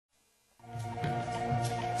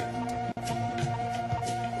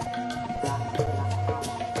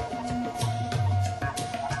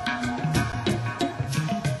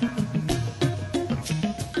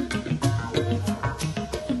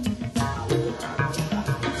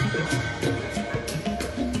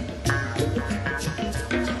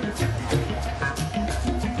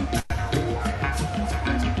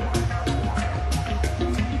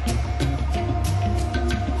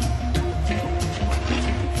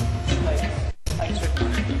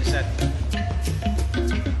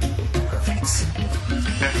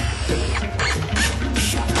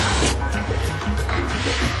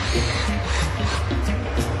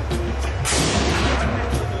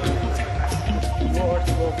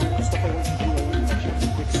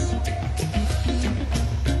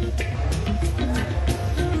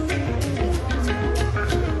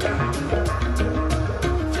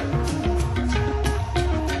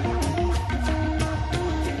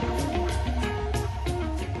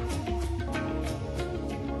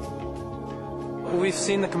We've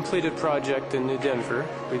seen the completed project in New Denver.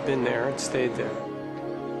 We've been there and stayed there.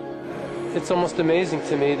 It's almost amazing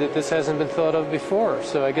to me that this hasn't been thought of before,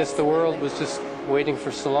 so I guess the world was just waiting for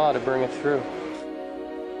Salah to bring it through.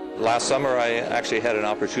 Last summer I actually had an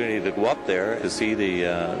opportunity to go up there to see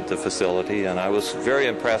the facility, and I was very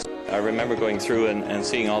impressed. I remember going through and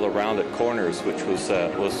seeing all the rounded corners, which was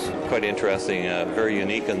quite interesting, very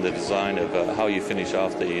unique in the design of how you finish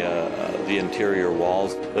off the interior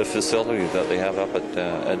walls. The facility that they have up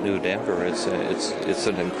at New Denver, it's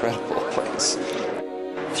an incredible place.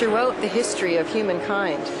 Throughout the history of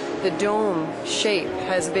humankind, the dome shape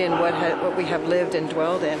has been what we have lived and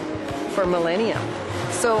dwelled in for millennia.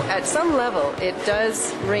 So at some level, it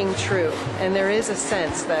does ring true, and there is a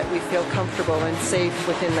sense that we feel comfortable and safe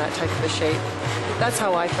within that type of a shape. That's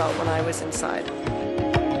how I felt when I was inside.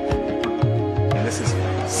 And this is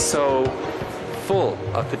so full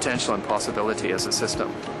of potential and possibility as a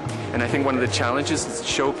system. And I think one of the challenges is to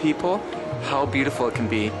show people how beautiful it can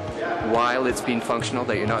be while it's being functional,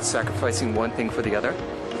 that you're not sacrificing one thing for the other.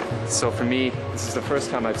 So for me, this is the first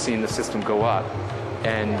time I've seen the system go up,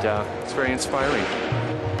 and it's very inspiring.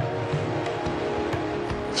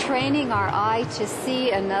 Training our eye to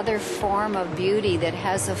see another form of beauty that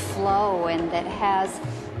has a flow and that has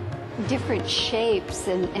different shapes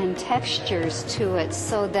and textures to it,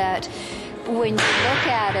 so that when you look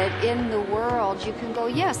at it in the world, you can go,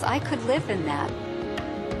 yes, I could live in that.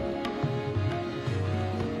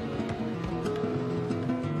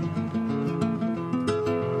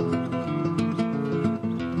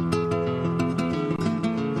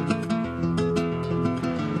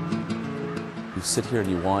 You sit here and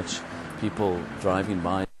you watch people driving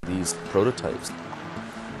by these prototypes,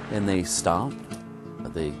 and they stop,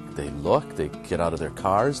 they look, they get out of their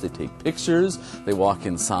cars, they take pictures, they walk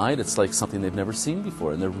inside. It's like something they've never seen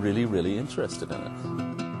before, and they're really, really interested in it.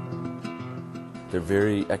 They're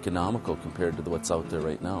very economical compared to what's out there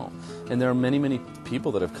right now. And there are many, many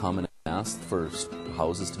people that have come and asked for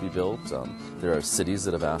houses to be built. There are cities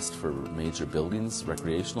that have asked for major buildings,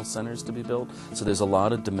 recreational centers to be built. So there's a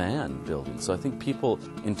lot of demand building. So I think people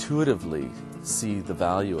intuitively see the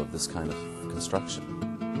value of this kind of construction.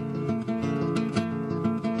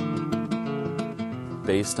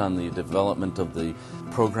 Based on the development of the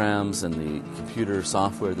programs and the computer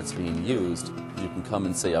software that's being used, you can come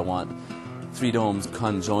and say, I want 3 domes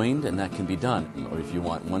conjoined, and that can be done. Or if you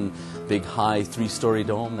want one big high 3-story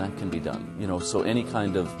dome, that can be done. You know, so any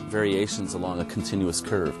kind of variations along a continuous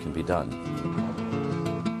curve can be done.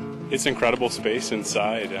 It's incredible space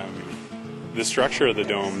inside. The structure of the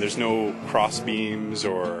dome, there's no cross beams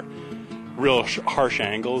or real harsh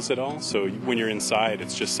angles at all. So when you're inside,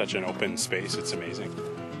 it's just such an open space. It's amazing.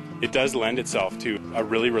 It does lend itself to a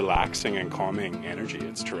really relaxing and calming energy.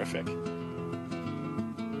 It's terrific.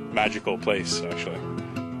 Magical place, actually.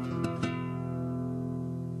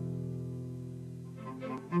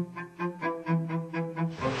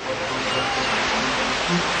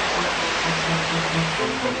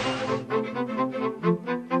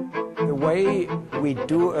 The way we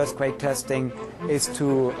do earthquake testing is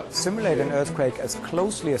to simulate an earthquake as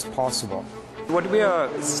closely as possible. What we are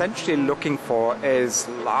essentially looking for is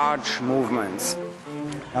large movements.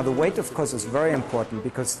 Now the weight, of course, is very important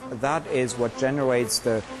because that is what generates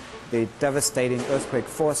the devastating earthquake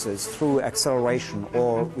forces through acceleration,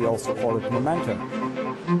 or we also call it momentum.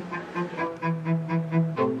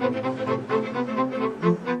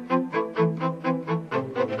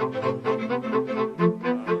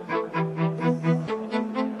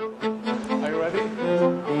 Are you ready?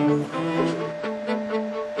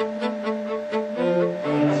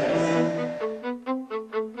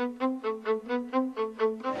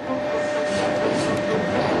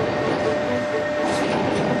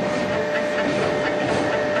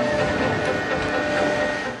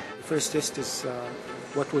 The first test is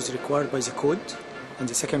what was required by the code, and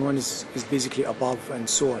the second one is basically above and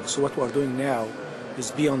so on. So what we're doing now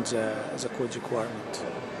is beyond the code requirement.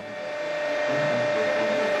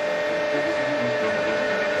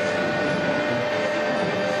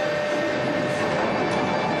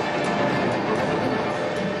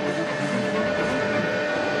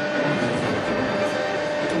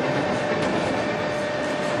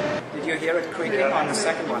 You hear it creaking on the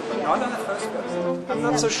second one, but not on the first one. I'm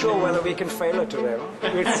not so sure whether we can fail it today.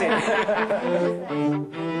 We'll see.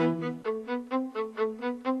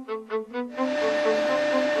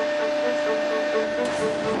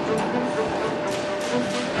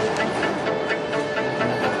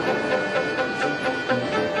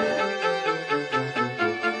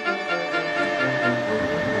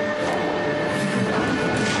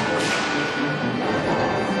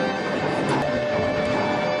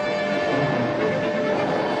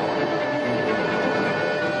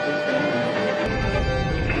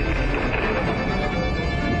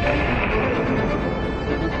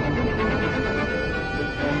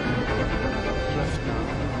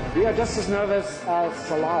 We are just as nervous as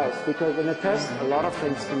Salaris because in a test, a lot of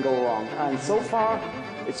things can go wrong. And so far,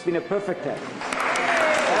 it's been a perfect test.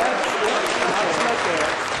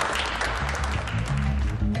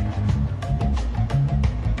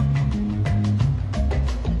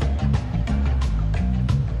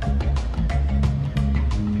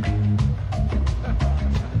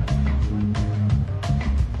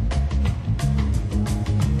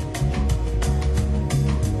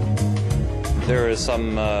 There is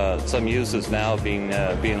some uses now being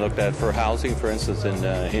looked at for housing, for instance, in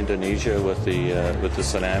Indonesia with the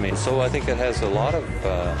tsunami. So I think it has a lot of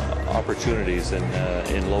opportunities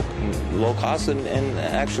in low cost and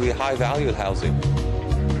actually high valued housing.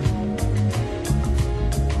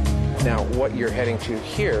 Now, what you're heading to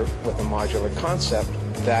here with the modular concept,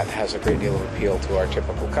 that has a great deal of appeal to our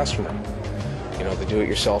typical customer. You know, the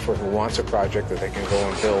do-it-yourselfer who wants a project that they can go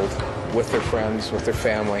and build with their friends, with their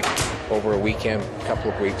family, over a weekend, a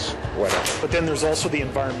couple of weeks, whatever. But then there's also the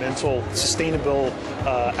environmental, sustainable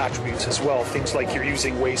attributes as well. Things like you're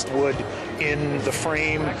using waste wood in the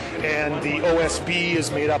frame, and the OSB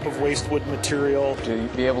is made up of waste wood material. To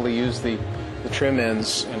be able to use the trim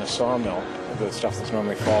ends in a sawmill, the stuff that's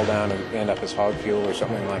normally fall down and end up as hog fuel or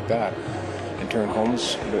something like that, and turn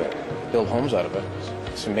homes, build homes out of it,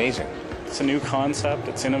 it's amazing. It's a new concept,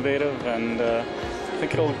 it's innovative, and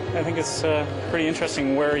I think it's pretty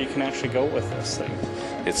interesting where you can actually go with this thing.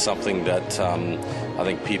 It's something that I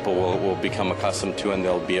think people will become accustomed to, and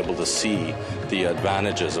they'll be able to see the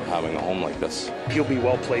advantages of having a home like this. You'll be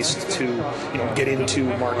well placed to get into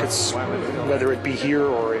markets, whether it be here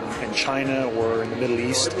or in China or in the Middle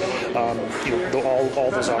East.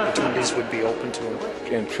 All those opportunities would be open to them.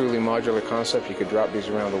 In truly modular concept, you could drop these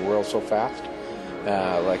around the world so fast,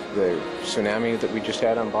 like the tsunami that we just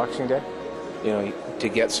had on Boxing Day. To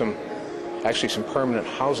get some permanent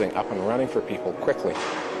housing up and running for people quickly.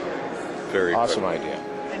 Very awesome quick. idea.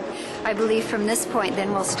 I believe from this point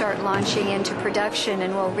then we'll start launching into production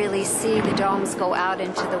and we'll really see the domes go out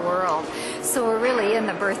into the world. So we're really in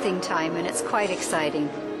the birthing time and it's quite exciting.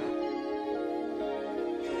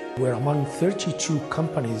 We're among 32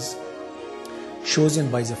 companies chosen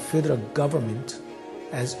by the federal government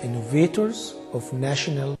as innovators of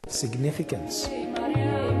national significance.